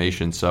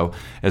transformation. So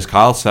as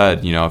Kyle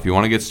said, if you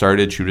want to get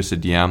started, shoot us a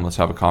DM. Let's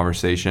have a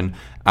conversation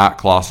at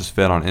Colossus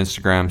Fit on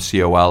Instagram,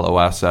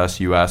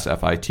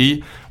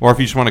 COLOSSUSFIT. Or if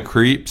you just want to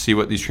creep, see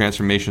what these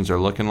transformations are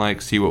looking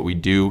like, see what we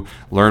do,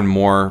 learn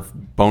more,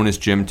 bonus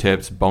gym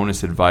tips,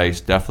 bonus advice,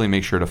 definitely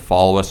make sure to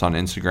follow us on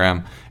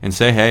Instagram and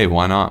say, hey,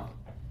 why not?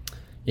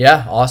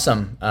 Yeah,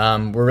 awesome.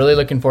 We're really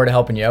looking forward to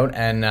helping you out.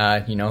 And,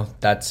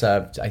 that's,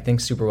 I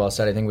think, super well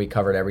said. I think we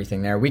covered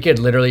everything there. We could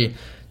literally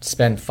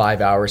spend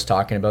 5 hours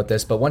talking about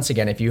this. But once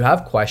again, if you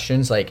have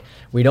questions, like,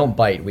 we don't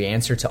bite. We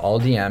answer to all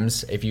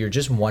DMs. If you're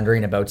just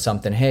wondering about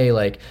something, hey,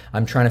 like,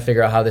 I'm trying to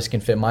figure out how this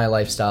can fit my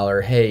lifestyle,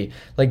 or hey,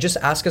 like, just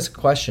ask us a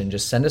question.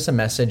 Just send us a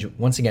message.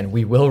 Once again,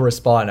 we will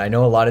respond. I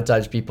know a lot of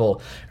times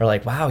people are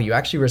like, wow, you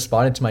actually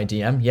responded to my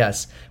DM?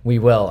 Yes, we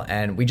will.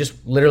 And we just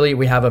literally,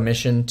 we have a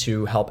mission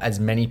to help as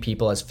many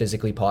people as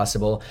physically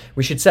possible.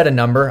 We should set a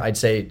number. I'd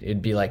say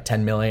it'd be like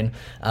 10 million,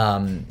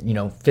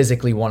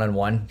 physically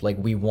one-on-one. Like,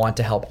 we want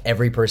to help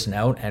every person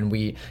out, and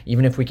we,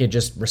 even if we could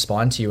just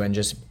respond to you and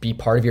just be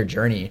part of your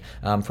journey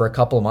for a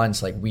couple of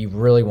months, like, we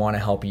really want to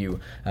help you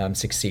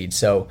succeed.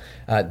 So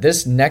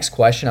this next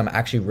question I'm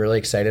actually really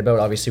excited about.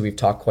 Obviously, we've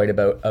talked quite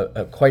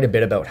a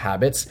bit about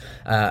habits,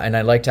 and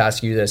I'd like to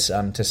ask you this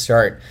to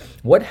start.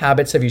 What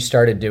habits have you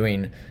started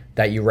doing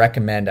that you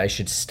recommend I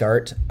should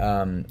start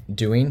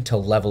doing to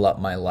level up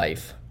my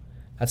life?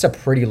 That's a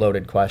pretty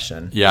loaded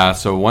question. Yeah,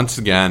 so once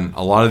again,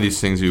 a lot of these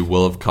things we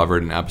will have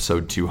covered in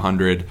episode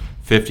 200,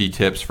 50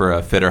 tips for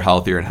a fitter,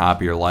 healthier, and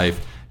happier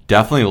life.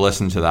 Definitely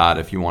listen to that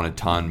if you want a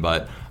ton.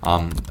 But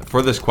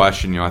for this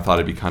question, I thought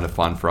it'd be kind of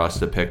fun for us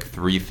to pick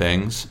 3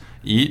 things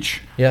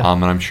each. Yeah.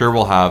 And I'm sure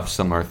we'll have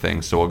similar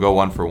things. So we'll go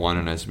one for one,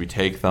 and as we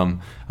take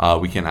them,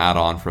 we can add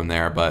on from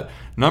there. But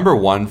number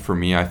 1 for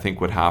me, I think,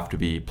 would have to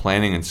be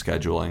planning and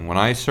scheduling. When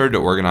I started to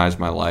organize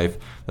my life,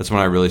 that's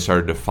when I really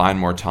started to find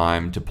more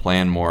time, to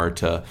plan more,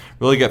 to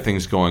really get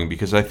things going.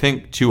 Because I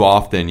think too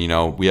often,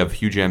 we have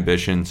huge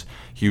ambitions,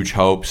 huge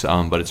hopes,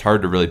 but it's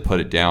hard to really put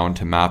it down,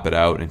 to map it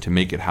out, and to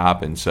make it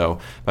happen. So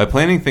by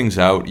planning things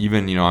out,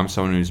 even, I'm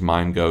someone whose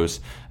mind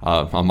goes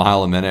a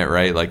mile a minute,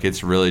 right? Like,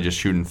 it's really just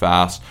shooting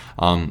fast.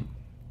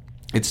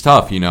 It's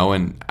tough,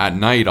 and at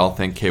night I'll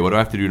think, okay, what do I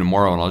have to do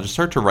tomorrow? And I'll just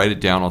start to write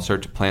it down. I'll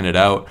start to plan it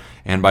out.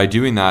 And by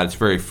doing that, it's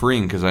very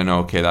freeing, because I know,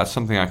 okay, that's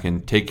something I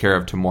can take care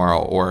of tomorrow.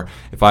 Or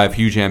if I have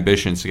huge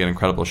ambitions to get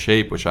incredible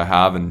shape, which I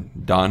have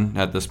and done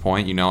at this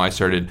point, I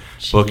started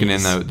booking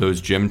in those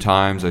gym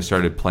times. I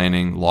started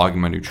planning, logging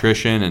my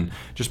nutrition. And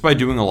just by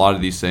doing a lot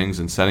of these things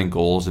and setting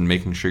goals and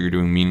making sure you're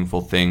doing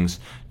meaningful things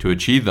to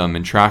achieve them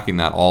and tracking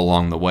that all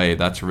along the way,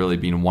 that's really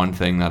been one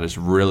thing that has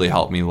really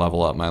helped me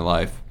level up my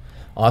life.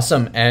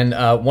 Awesome. And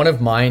one of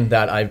mine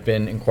that I've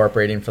been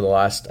incorporating for the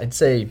last, I'd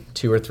say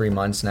 2 or 3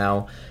 months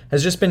now,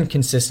 has just been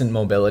consistent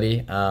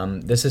mobility.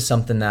 This is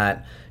something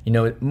that,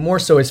 more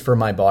so is for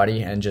my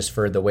body and just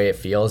for the way it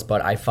feels,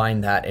 but I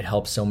find that it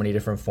helps so many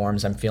different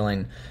forms. I'm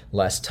feeling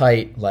less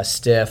tight, less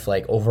stiff,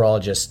 like overall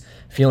just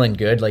feeling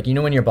good. Like,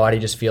 when your body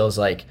just feels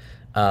like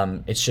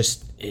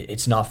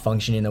it's not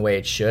functioning the way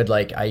it should.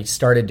 Like, I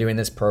started doing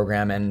this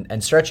program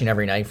and stretching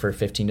every night for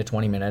 15 to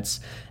 20 minutes,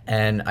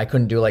 and I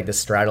couldn't do like the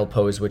straddle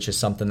pose, which is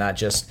something that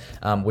just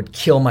would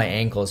kill my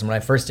ankles. And when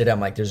I first did it, I'm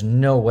like, there's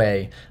no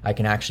way I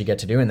can actually get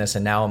to doing this.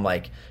 And now I'm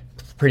like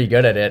pretty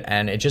good at it,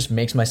 and it just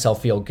makes myself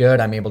feel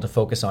good. I'm able to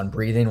focus on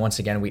breathing. Once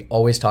again, we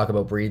always talk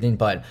about breathing,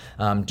 but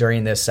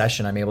during this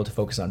session, I'm able to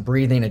focus on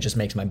breathing. It just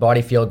makes my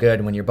body feel good.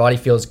 And when your body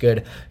feels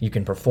good, you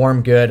can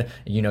perform good.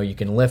 You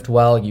can lift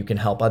well. You can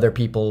help other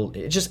people.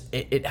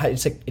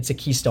 It's a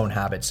keystone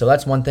habit. So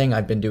that's one thing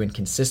I've been doing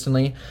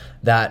consistently.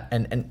 That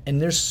and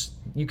there's.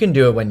 You can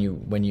do it when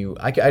you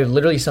I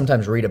literally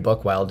sometimes read a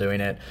book while doing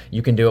it.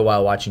 You can do it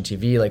while watching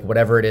TV, like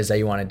whatever it is that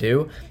you want to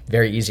do.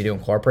 Very easy to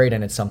incorporate,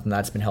 and it's something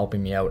that's been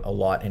helping me out a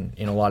lot in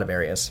a lot of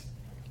areas.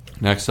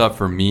 Next up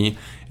for me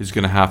is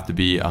going to have to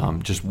be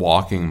just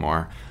walking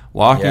more.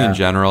 Walking in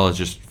general has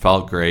just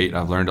felt great.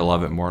 I've learned to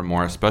love it more and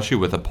more, especially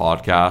with a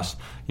podcast.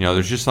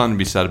 There's just something to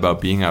be said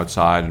about being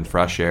outside and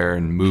fresh air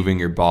and moving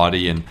your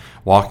body, and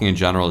walking in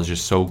general is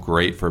just so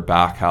great for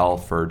back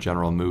health, for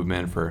general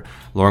movement, for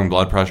lowering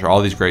blood pressure,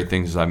 all these great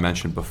things as I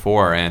mentioned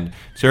before. And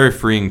it's very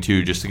freeing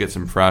too, just to get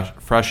some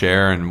fresh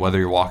air, and whether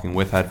you're walking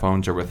with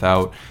headphones or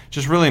without,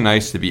 just really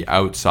nice to be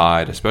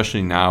outside,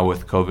 especially now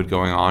with COVID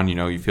going on.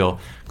 You feel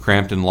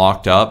cramped and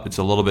locked up. It's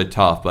a little bit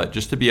tough, but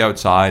just to be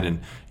outside and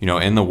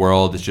in the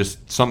world, it's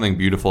just something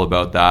beautiful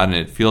about that, and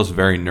it feels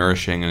very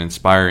nourishing and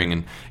inspiring.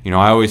 And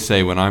I always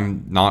say, when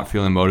I'm not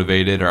feeling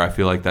motivated, or I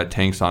feel like that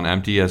tank's on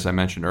empty, as I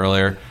mentioned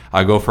earlier,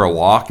 I go for a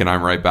walk and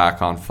I'm right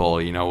back on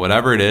full.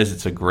 Whatever it is,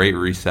 it's a great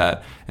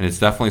reset, and it's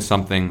definitely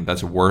something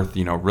that's worth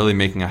really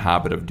making a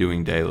habit of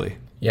doing daily.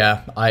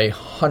 Yeah, I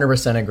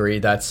 100% agree.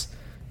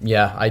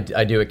 I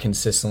do it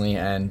consistently,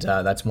 and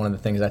that's one of the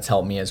things that's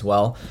helped me as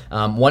well.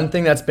 One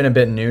thing that's been a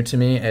bit new to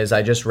me is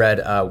I just read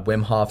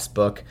Wim Hof's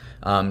book.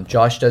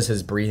 Josh does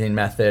his breathing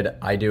method.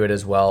 I do it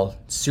as well.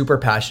 Super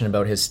passionate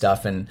about his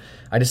stuff, and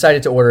I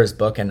decided to order his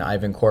book, and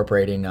I've been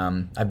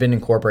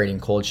incorporating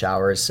cold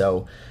showers.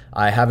 So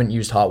I haven't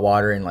used hot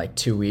water in like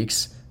 2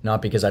 weeks.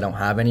 not because I don't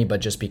have any,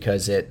 but just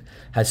because it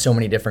has so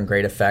many different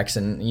great effects.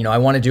 And, I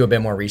want to do a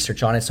bit more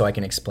research on it so I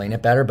can explain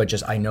it better, but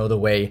just I know the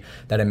way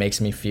that it makes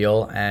me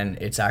feel, and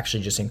it's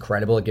actually just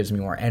incredible. It gives me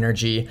more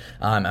energy.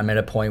 I'm at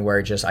a point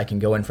where just I can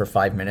go in for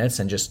 5 minutes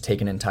and just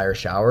take an entire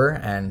shower.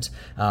 And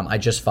I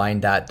just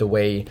find that the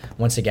way,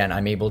 once again,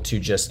 I'm able to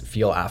just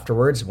feel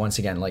afterwards. Once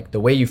again, like the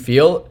way you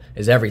feel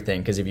is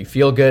everything, because if you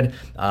feel good,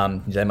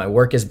 then my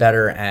work is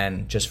better.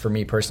 And just for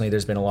me personally,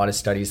 there's been a lot of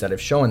studies that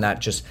have shown that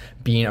just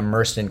being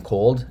immersed in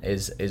cold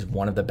is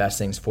one of the best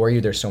things for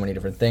you. There's so many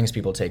different things.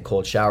 People take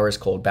cold showers,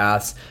 cold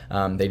baths,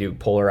 they do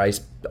polar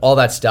ice, all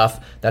that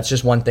stuff. That's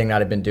just one thing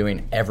that I've been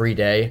doing every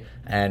day,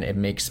 and it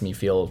makes me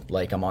feel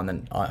like I'm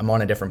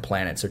on a different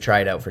planet. So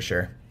try it out for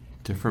sure.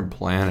 Different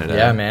planet.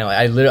 Yeah, man.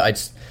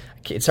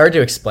 It's hard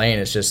to explain.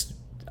 It's just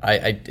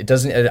it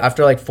doesn't,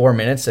 after like 4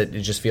 minutes, it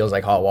just feels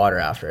like hot water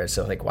after it.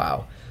 So like,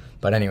 wow.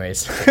 But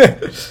anyways.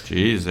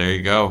 Jeez, there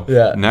you go.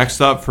 Yeah.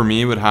 Next up for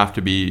me would have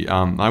to be,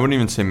 I wouldn't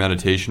even say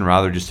meditation,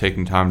 rather just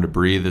taking time to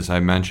breathe, as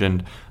I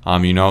mentioned.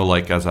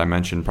 As I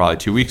mentioned probably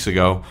 2 weeks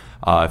ago,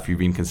 if you've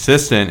been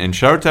consistent, and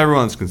shout out to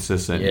everyone that's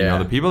consistent. Yeah.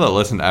 The people that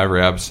listen to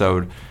every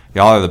episode,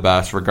 y'all are the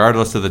best,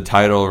 regardless of the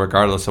title,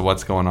 regardless of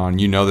what's going on.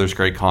 There's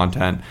great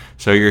content.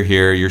 So you're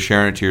here, you're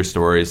sharing it to your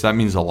stories. That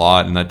means a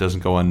lot, and that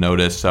doesn't go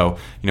unnoticed. So,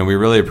 we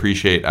really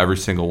appreciate every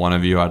single one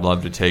of you. I'd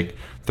love to take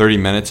 30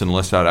 minutes and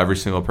list out every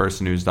single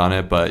person who's done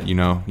it, but you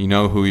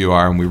know who you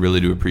are, and we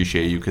really do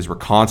appreciate you, because we're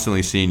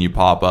constantly seeing you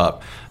pop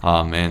up,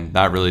 and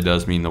that really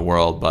does mean the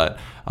world. But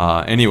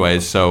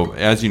anyways, so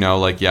as you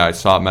know, I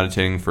stopped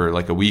meditating for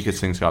like a week as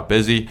things got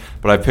busy,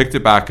 but I picked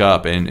it back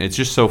up, and it's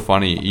just so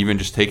funny, even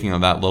just taking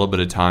that little bit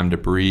of time to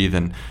breathe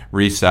and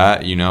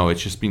reset.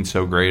 It's just been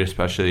so great,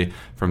 especially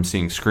from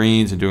seeing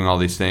screens and doing all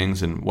these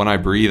things. And when I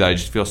breathe, I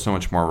just feel so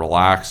much more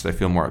relaxed. I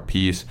feel more at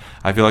peace.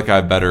 I feel like I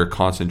have better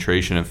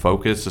concentration and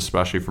focus,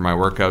 especially for my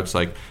workouts.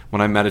 Like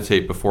when I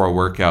meditate before a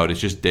workout, it's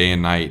just day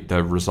and night,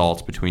 the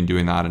results between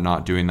doing that and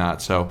not doing that.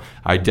 So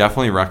I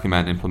definitely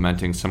recommend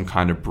implementing some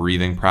kind of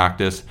breathing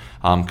practice,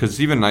 because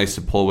it's even nice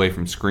to pull away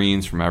from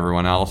screens, from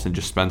everyone else, and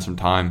just spend some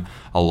time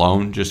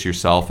alone, just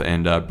yourself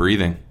and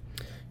breathing.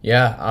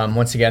 Yeah,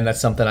 once again, that's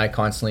something I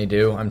constantly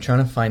do. I'm trying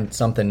to find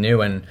something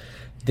new, and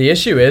the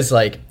issue is,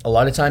 like, a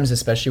lot of times,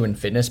 especially in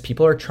fitness,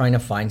 people are trying to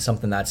find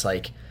something that's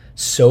like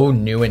so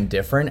new and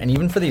different. And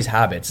even for these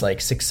habits, like,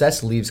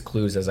 success leaves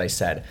clues, as I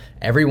said.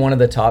 Every one of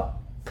the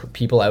top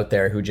people out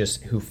there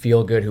who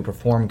feel good, who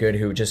perform good,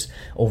 who just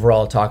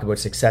overall talk about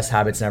success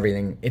habits and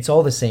everything, it's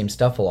all the same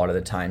stuff a lot of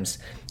the times.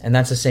 And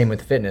that's the same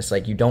with fitness.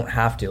 Like, you don't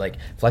have to, like,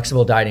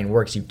 flexible dieting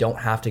works. You don't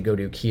have to go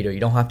do keto. You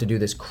don't have to do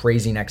this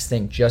crazy next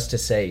thing just to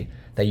say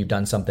that you've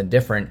done something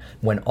different,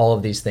 when all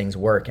of these things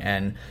work.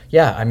 And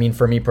yeah, I mean,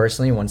 for me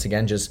personally, once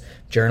again, just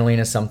journaling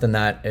is something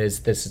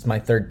this is my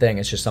third thing.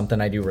 It's just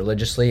something I do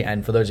religiously.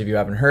 And for those of you who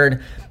haven't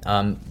heard,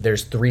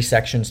 there's 3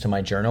 sections to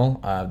my journal.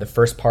 The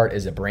first part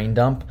is a brain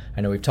dump.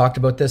 I know we've talked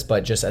about this,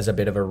 but just as a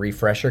bit of a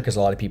refresher, because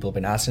a lot of people have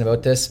been asking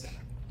about this.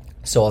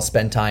 So I'll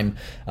spend time,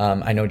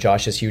 I know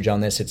Josh is huge on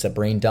this, it's a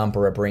brain dump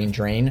or a brain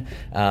drain,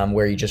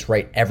 where you just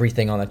write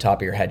everything on the top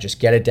of your head. Just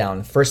get it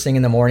down. First thing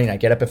in the morning, I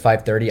get up at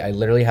 5:30, I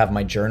literally have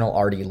my journal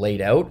already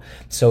laid out,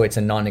 so it's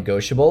a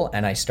non-negotiable,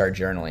 and I start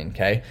journaling,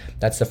 okay?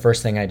 That's the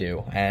first thing I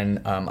do.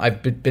 And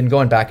I've been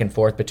going back and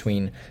forth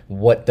between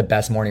what the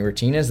best morning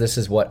routine is. This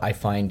is what I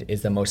find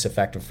is the most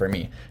effective for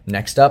me.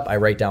 Next up, I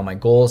write down my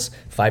goals,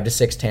 5 to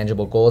 6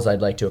 tangible goals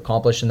I'd like to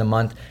accomplish in the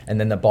month, and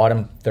then the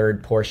bottom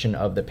third portion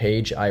of the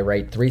page, I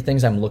write 3 things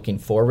I'm looking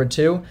forward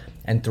to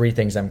and 3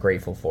 things I'm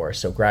grateful for.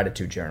 So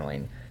gratitude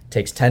journaling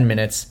takes 10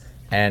 minutes,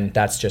 and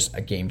that's just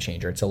a game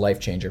changer. It's a life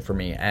changer for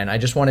me. And I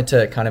just wanted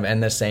to kind of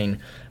end this saying,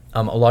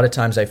 a lot of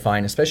times I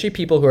find, especially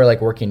people who are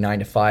like working 9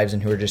 to 5s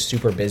and who are just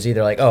super busy,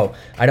 they're like, oh,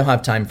 I don't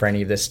have time for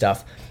any of this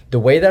stuff. The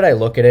way that I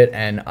look at it,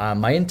 and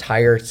my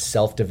entire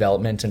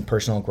self-development and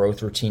personal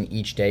growth routine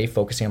each day,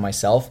 focusing on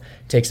myself,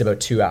 takes about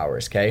 2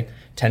 hours, okay?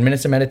 10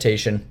 minutes of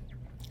meditation,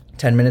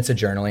 10 minutes of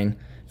journaling,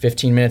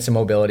 15 minutes of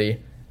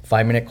mobility,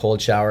 5-minute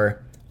cold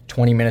shower,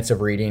 20 minutes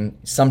of reading,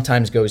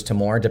 sometimes goes to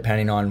more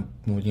depending on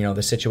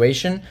the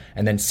situation,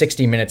 and then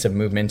 60 minutes of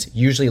movement,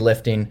 usually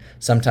lifting,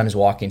 sometimes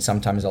walking,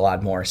 sometimes a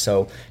lot more.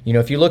 So,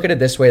 if you look at it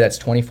this way, that's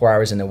 24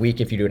 hours in the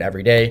week. If you do it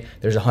every day,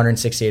 there's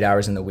 168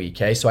 hours in the week,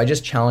 okay? So I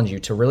just challenge you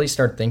to really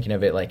start thinking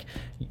of it like,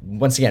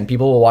 once again,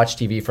 people will watch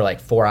TV for like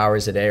 4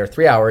 hours a day or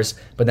 3 hours,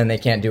 but then they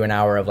can't do an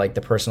hour of like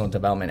the personal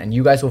development, and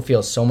you guys will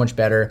feel so much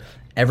better.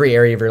 Every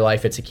area of your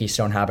life, it's a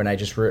keystone habit. I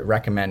just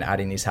recommend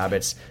adding these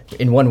habits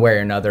in one way or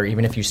another,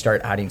 even if you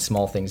start adding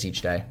small things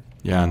each day.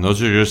 Yeah, and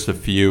those are just a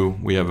few.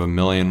 We have 1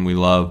 million we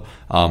love,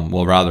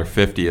 rather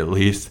 50 at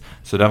least.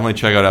 So definitely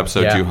check out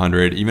episode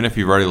 200. Even if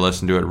you've already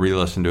listened to it,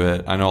 re-listen to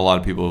it. I know a lot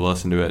of people have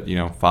listened to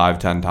it, 5,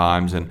 10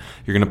 times, and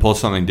you're going to pull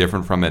something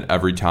different from it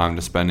every time,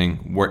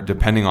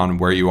 depending on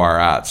where you are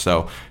at.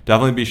 So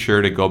definitely be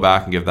sure to go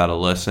back and give that a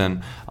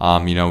listen.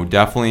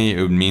 Definitely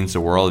it means the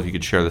world if you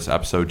could share this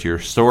episode to your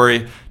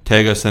story,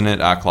 Tag us in it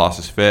at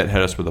Colossus Fit.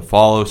 Hit us with a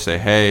follow. Say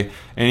hey.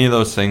 Any of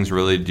those things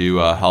really do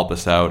help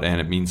us out,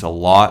 and it means a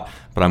lot.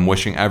 But I'm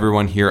wishing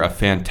everyone here a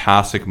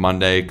fantastic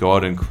Monday. Go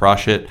out and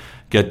crush it.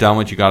 Get done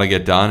what you got to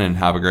get done, and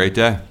have a great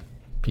day.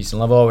 Peace and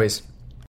love always.